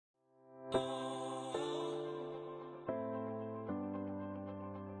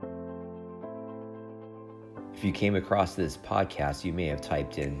If you came across this podcast, you may have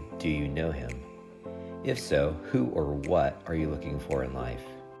typed in, "Do you know him?" If so, who or what are you looking for in life?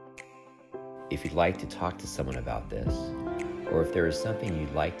 If you'd like to talk to someone about this, or if there is something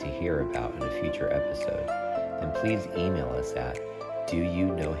you'd like to hear about in a future episode, then please email us at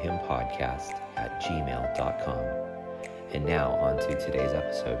doyouknowhimpodcast@gmail.com. And now on to today's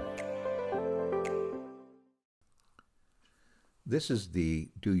episode. This is the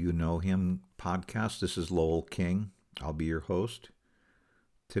Do You Know Him podcast. This is Lowell King. I'll be your host.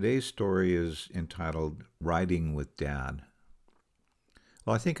 Today's story is entitled Riding with Dad.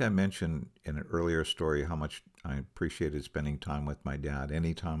 Well, I think I mentioned in an earlier story how much I appreciated spending time with my dad.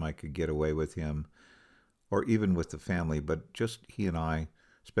 Anytime I could get away with him, or even with the family, but just he and I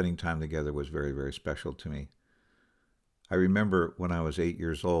spending time together was very, very special to me. I remember when I was 8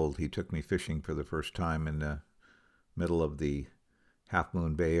 years old, he took me fishing for the first time in the middle of the Half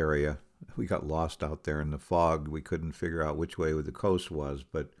Moon Bay area. We got lost out there in the fog. We couldn't figure out which way the coast was,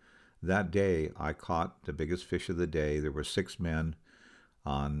 but that day I caught the biggest fish of the day. There were 6 men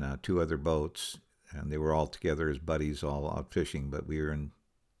on 2 other boats, and they were all together as buddies, all out fishing, but we were in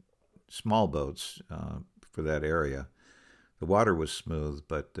small boats for that area. The water was smooth,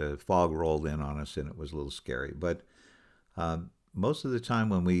 but the fog rolled in on us, and it was a little scary. But most of the time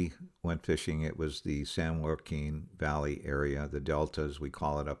when we went fishing, it was the San Joaquin Valley area, the Delta, as we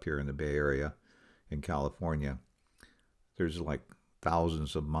call it up here in the Bay Area in California. There's like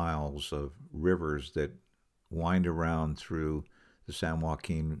thousands of miles of rivers that wind around through the San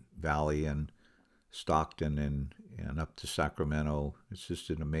Joaquin Valley and Stockton and up to Sacramento. It's just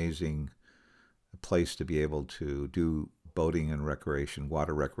an amazing place to be able to do boating and recreation,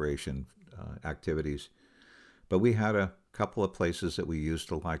 water recreation activities. But we had a couple of places that we used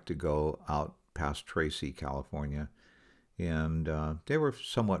to like to go out past Tracy, California, and they were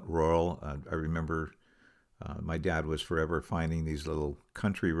somewhat rural. I remember my dad was forever finding these little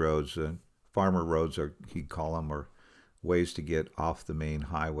country roads, farmer roads, or he'd call them, or ways to get off the main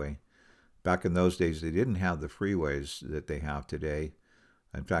highway. Back in those days, they didn't have the freeways that they have today.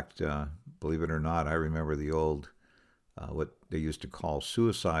 In fact, believe it or not, I remember the old, what they used to call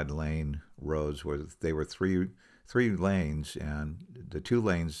suicide lane roads, where they were three lanes, and the 2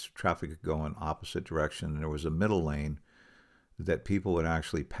 lanes, traffic could go in opposite direction, and there was a middle lane that people would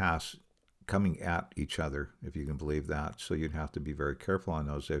actually pass coming at each other, if you can believe that. So you'd have to be very careful on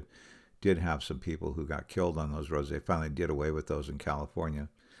those. They did have some people who got killed on those roads. They finally did away with those in California.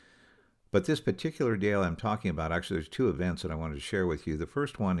 But this particular day I'm talking about, actually there's 2 events that I wanted to share with you. The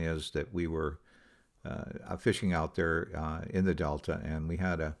first one is that we were fishing out there in the Delta, and we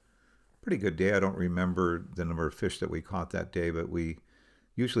had a pretty good day. I don't remember the number of fish that we caught that day, but we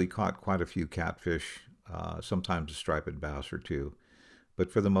usually caught quite a few catfish, sometimes a striped bass or 2.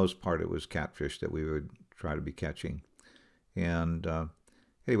 But for the most part, it was catfish that we would try to be catching. And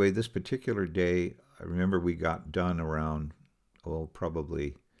anyway, this particular day, I remember we got done around,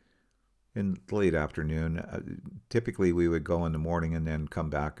 probably in the late afternoon. Typically, we would go in the morning and then come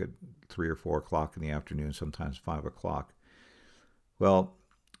back at 3 or 4 o'clock in the afternoon, sometimes 5 o'clock. Well,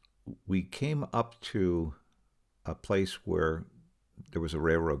 we came up to a place where there was a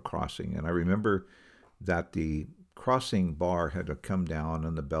railroad crossing, and I remember that the crossing bar had to come down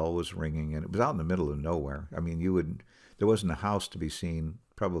and the bell was ringing, and it was out in the middle of nowhere. I mean, there wasn't a house to be seen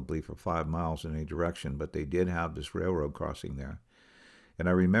probably for 5 miles in any direction, but they did have this railroad crossing there. And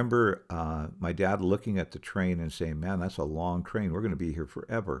I remember my dad looking at the train and saying, "Man, that's a long train. We're going to be here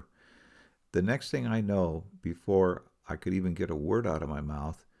forever." The next thing I know, before I could even get a word out of my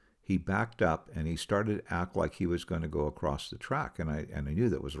mouth, he backed up and he started to act like he was going to go across the track. And I knew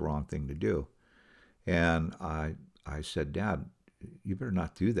that was the wrong thing to do. And I said, "Dad, you better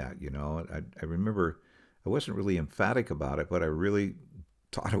not do that." I remember I wasn't really emphatic about it, but I really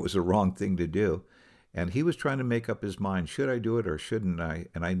thought it was the wrong thing to do. And he was trying to make up his mind, should I do it or shouldn't I?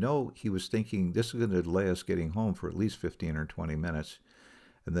 And I know he was thinking this is going to delay us getting home for at least 15 or 20 minutes.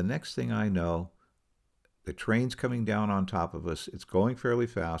 And the next thing I know, the train's coming down on top of us. It's going fairly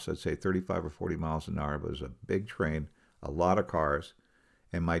fast. I'd say 35 or 40 miles an hour, but it was a big train, a lot of cars.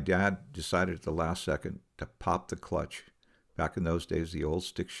 And my dad decided at the last second to pop the clutch. Back in those days, the old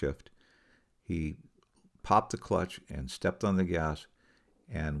stick shift. He popped the clutch and stepped on the gas,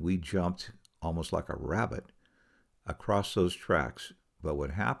 and we jumped almost like a rabbit across those tracks. But what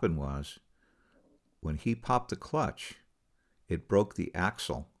happened was, when he popped the clutch, it broke the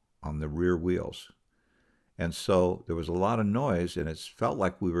axle on the rear wheels. And so there was a lot of noise, and it felt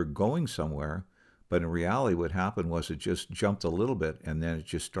like we were going somewhere, but in reality what happened was it just jumped a little bit, and then it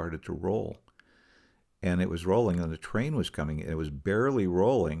just started to roll. And it was rolling, and the train was coming, and it was barely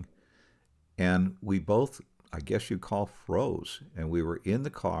rolling, and we both I guess you'd call, froze. And we were in the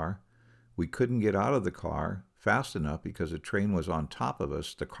car. We couldn't get out of the car fast enough because the train was on top of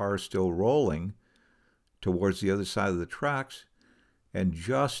us. The car is still rolling towards the other side of the tracks. And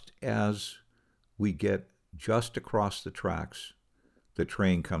just as we get just across the tracks, the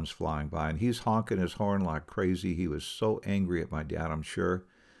train comes flying by. And he's honking his horn like crazy. He was so angry at my dad, I'm sure.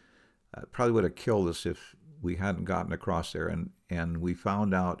 Probably would have killed us if we hadn't gotten across there. And we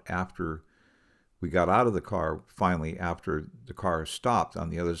found out after we got out of the car, finally, after the car stopped on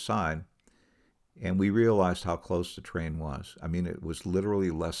the other side, and we realized how close the train was. I mean, it was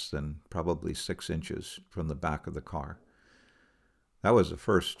literally less than probably 6 inches from the back of the car. That was the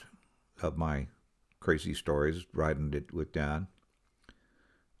first of my crazy stories, riding it with Dad.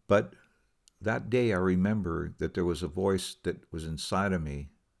 But that day I remember that there was a voice that was inside of me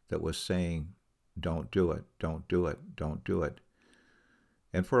that was saying, don't do it, don't do it, don't do it.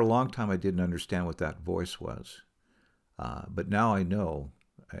 And for a long time I didn't understand what that voice was. But now I know,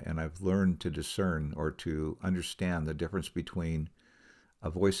 and I've learned to discern or to understand the difference between a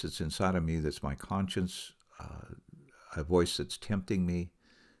voice that's inside of me that's my conscience, a voice that's tempting me,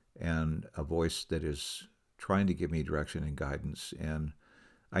 and a voice that is trying to give me direction and guidance. And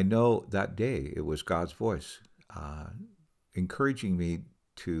I know that day it was God's voice encouraging me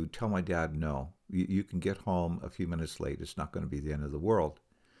to tell my dad, no, you can get home a few minutes late. It's not going to be the end of the world.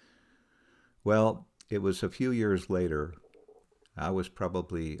 Well, it was a few years later. I was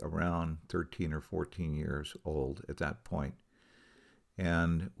probably around 13 or 14 years old at that point.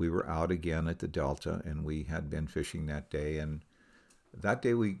 And we were out again at the Delta, and we had been fishing that day. And that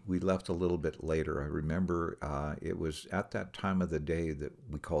day we left a little bit later. I remember it was at that time of the day that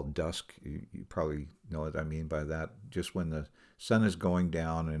we call dusk. You probably know what I mean by that. Just when the sun is going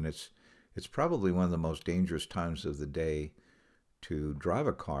down, and it's probably one of the most dangerous times of the day to drive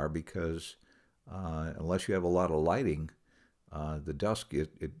a car because unless you have a lot of lighting, the dusk,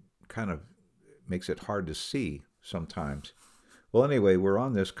 it kind of makes it hard to see sometimes. Well, anyway, we're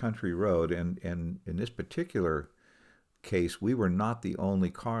on this country road, and in this particular case, we were not the only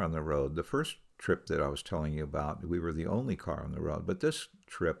car on the road. The first trip that I was telling you about, we were the only car on the road. But this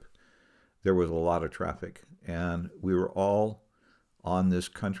trip, there was a lot of traffic, and we were all on this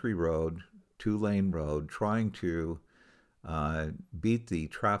country road, 2-lane road, trying to beat the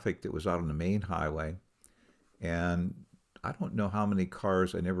traffic that was out on the main highway. And I don't know how many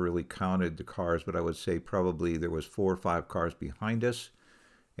cars, I never really counted the cars, but I would say probably there was 4 or 5 cars behind us.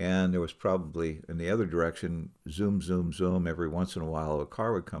 And there was probably, in the other direction, zoom, zoom, zoom, every once in a while a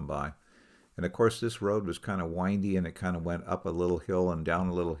car would come by. And of course this road was kind of windy, and it kind of went up a little hill and down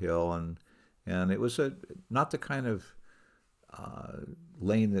a little hill. And it was not the kind of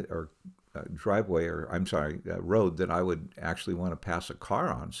lane that, or driveway, or I'm sorry, road that I would actually want to pass a car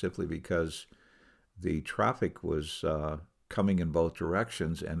on, simply because the traffic was coming in both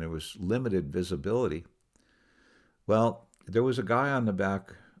directions and there was limited visibility. Well, there was a guy on the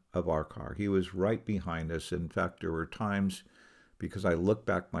back of our car. He was right behind us. In fact, there were times, because I looked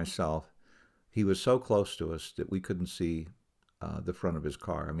back myself, he was so close to us that we couldn't see the front of his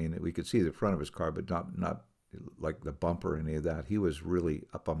car. I mean, we could see the front of his car, but not like the bumper or any of that. He was really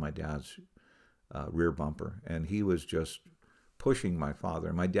up on my dad's rear bumper, and he was just pushing my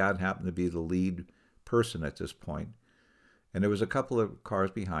father. My dad happened to be the lead person at this point. And there was a couple of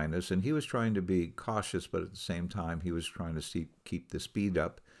cars behind us, and he was trying to be cautious, but at the same time, he was trying to keep the speed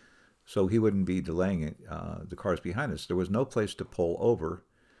up so he wouldn't be delaying the cars behind us. There was no place to pull over,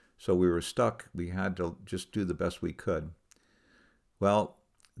 so we were stuck. We had to just do the best we could. Well,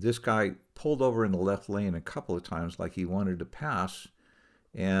 this guy pulled over in the left lane a couple of times like he wanted to pass,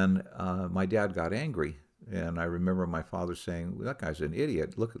 and my dad got angry. And I remember my father saying, well, that guy's an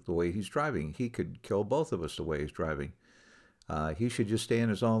idiot. Look at the way he's driving. He could kill both of us the way he's driving. He should just stay in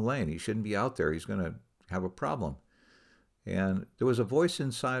his own lane. He shouldn't be out there. He's going to have a problem. And there was a voice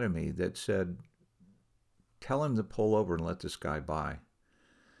inside of me that said, tell him to pull over and let this guy by.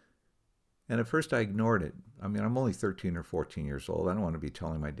 And at first I ignored it. I mean, I'm only 13 or 14 years old. I don't want to be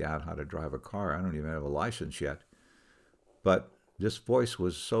telling my dad how to drive a car. I don't even have a license yet. But this voice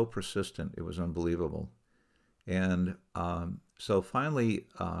was so persistent, it was unbelievable. And so finally,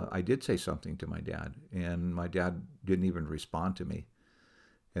 I did say something to my dad, and my dad didn't even respond to me.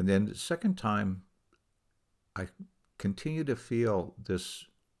 And then the second time, I continued to feel this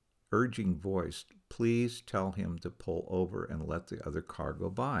urging voice, please tell him to pull over and let the other car go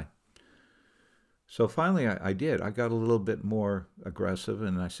by. So finally, I did. I got a little bit more aggressive,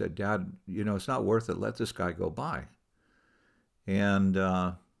 and I said, Dad, it's not worth it. Let this guy go by. And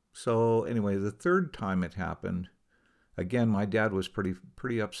so anyway, the third time it happened, again, my dad was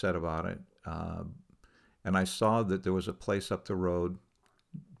pretty upset about it. and I saw that there was a place up the road,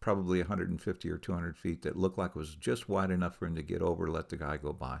 probably 150 or 200 feet, that looked like it was just wide enough for him to get over, let the guy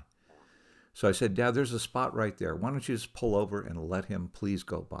go by. So I said, Dad, there's a spot right there. Why don't you just pull over and let him please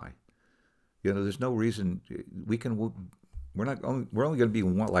go by? You know, there's no reason we're only going to be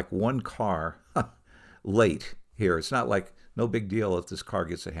one car late here. It's not like no big deal if this car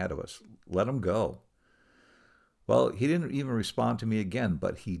gets ahead of us. Let him go. Well, he didn't even respond to me again,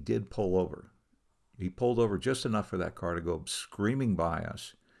 but he did pull over. He pulled over just enough for that car to go screaming by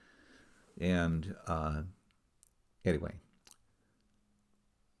us. And anyway,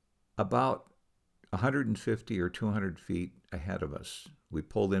 about 150 or 200 feet ahead of us, we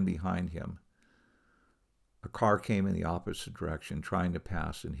pulled in behind him. A car came in the opposite direction, trying to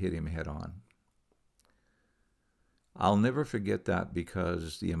pass, and hit him head on. I'll never forget that,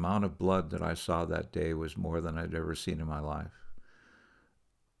 because the amount of blood that I saw that day was more than I'd ever seen in my life.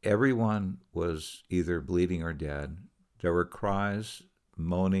 Everyone was either bleeding or dead. There were cries,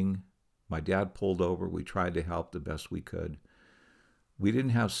 moaning. My dad pulled over. We tried to help the best we could. We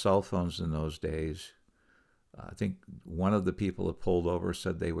didn't have cell phones in those days. I think one of the people that pulled over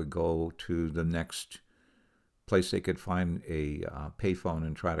said they would go to the next place they could find a payphone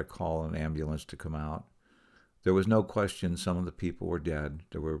and try to call an ambulance to come out. There was no question some of the people were dead.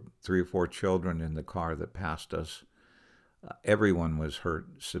 There were 3 or 4 children in the car that passed us. Everyone was hurt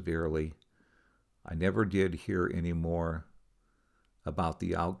severely. I never did hear any more about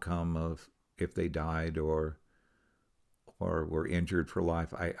the outcome of if they died or were injured for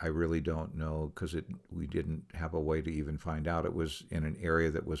life. I really don't know, because we didn't have a way to even find out. It was in an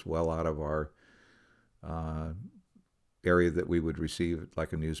area that was well out of our area that we would receive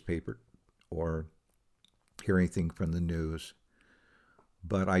like a newspaper or hear anything from the news.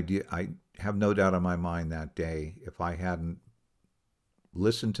 But I have no doubt in my mind that day, if I hadn't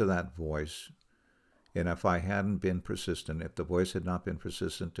listened to that voice, and if I hadn't been persistent, if the voice had not been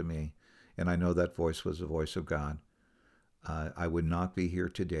persistent to me, and I know that voice was the voice of God, I would not be here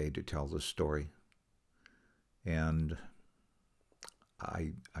today to tell this story. And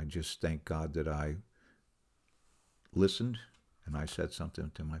I just thank God that I listened and I said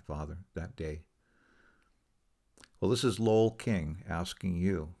something to my father that day. Well, this is Lowell King asking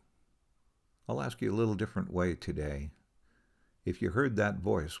you. I'll ask you a little different way today. If you heard that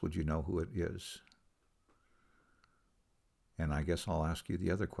voice, would you know who it is? And I guess I'll ask you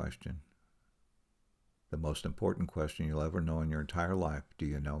the other question. The most important question you'll ever know in your entire life. Do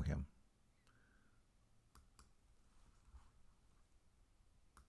you know him?